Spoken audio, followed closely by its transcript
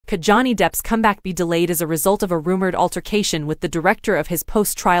Could Johnny Depp's comeback be delayed as a result of a rumored altercation with the director of his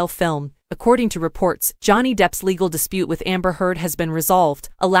post-trial film? According to reports, Johnny Depp's legal dispute with Amber Heard has been resolved,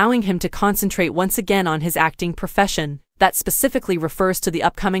 allowing him to concentrate once again on his acting profession. That specifically refers to the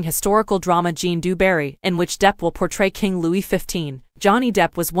upcoming historical drama Jean du Barry, in which Depp will portray King Louis XV. Johnny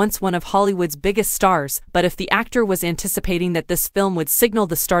Depp was once one of Hollywood's biggest stars, but if the actor was anticipating that this film would signal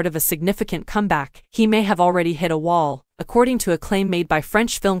the start of a significant comeback, he may have already hit a wall. According to a claim made by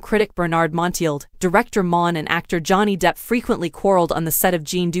French film critic Bernard Montiel, director Mon and actor Johnny Depp frequently quarreled on the set of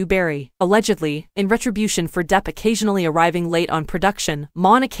Jean du Barry. Allegedly, in retribution for Depp occasionally arriving late on production,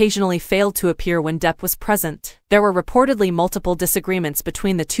 Mon occasionally failed to appear when Depp was present. There were reportedly multiple disagreements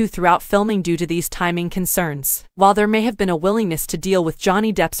between the two throughout filming due to these timing concerns. While there may have been a willingness to deal with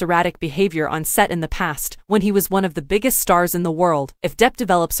Johnny Depp's erratic behavior on set in the past, when he was one of the biggest stars in the world, if Depp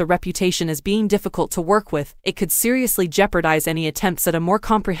develops a reputation as being difficult to work with, it could seriously jeopardize any attempts at a more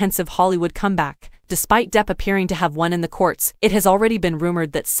comprehensive Hollywood comeback. Despite Depp appearing to have won in the courts, it has already been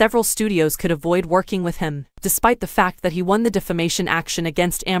rumored that several studios could avoid working with him. Despite the fact that he won the defamation action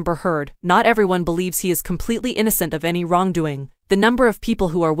against Amber Heard, not everyone believes he is completely innocent of any wrongdoing. The number of people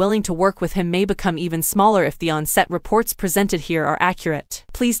who are willing to work with him may become even smaller if the on-set reports presented here are accurate.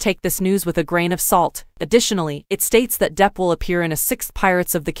 Please take this news with a grain of salt. Additionally, it states that Depp will appear in a sixth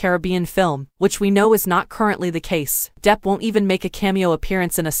Pirates of the Caribbean film, which we know is not currently the case. Depp won't even make a cameo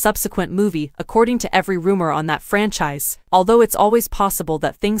appearance in a subsequent movie, according to every rumor on that franchise. Although it's always possible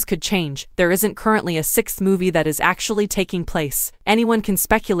that things could change, there isn't currently a sixth movie that is actually taking place. Anyone can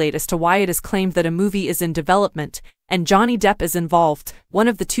speculate as to why it is claimed that a movie is in development, and Johnny Depp is involved. One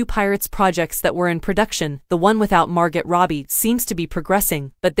of the two Pirates projects that were in production, the one without Margot Robbie, seems to be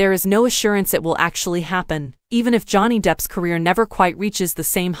progressing, but there is no assurance it will actually happen. Even if Johnny Depp's career never quite reaches the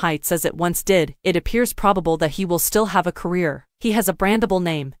same heights as it once did, it appears probable that he will still have a career. He has a brandable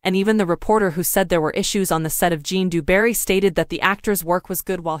name, and even the reporter who said there were issues on the set of Jean du Barry stated that the actor's work was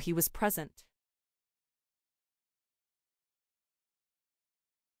good while he was present.